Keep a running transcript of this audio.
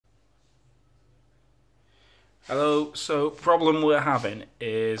Hello, so problem we're having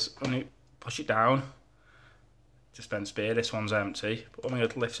is when you push it down, just bent spear, this one's empty, but when we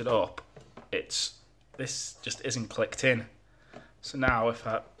lift it up, this just isn't clicked in. So now if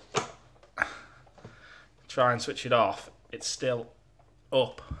I try and switch it off, it's still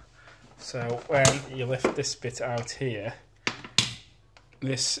up. So when you lift this bit out here,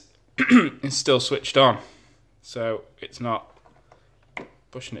 this is still switched on. So it's not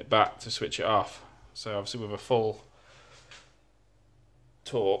pushing it back to switch it off. So obviously with a full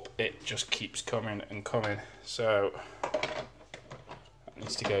torp, it just keeps coming and coming. So that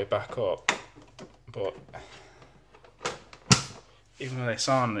needs to go back up. But even with this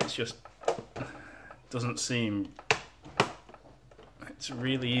on, it's just doesn't seem. It's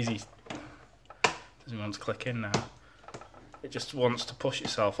really easy. Doesn't want to click in now. It just wants to push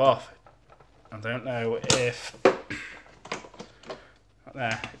itself off. I don't know if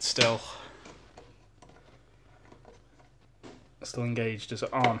there. It's still engaged as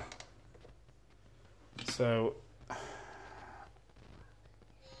on. So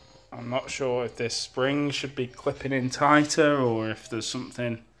I'm not sure if this spring should be clipping in tighter or if there's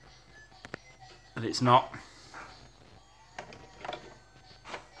something that it's not.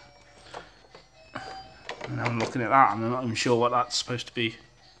 And I'm looking at that and I'm not even sure what that's supposed to be.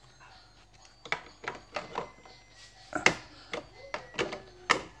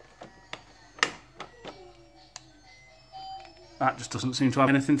 That just doesn't seem to have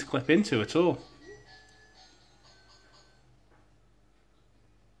anything to clip into at all.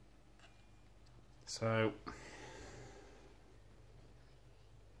 So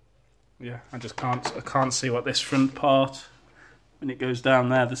yeah, I can't see what this front part, when it goes down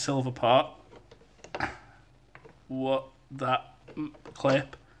there, the silver part, what that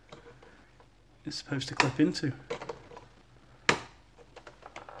clip is supposed to clip into.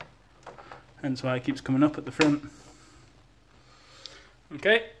 Hence why it keeps coming up at the front.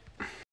 Okay.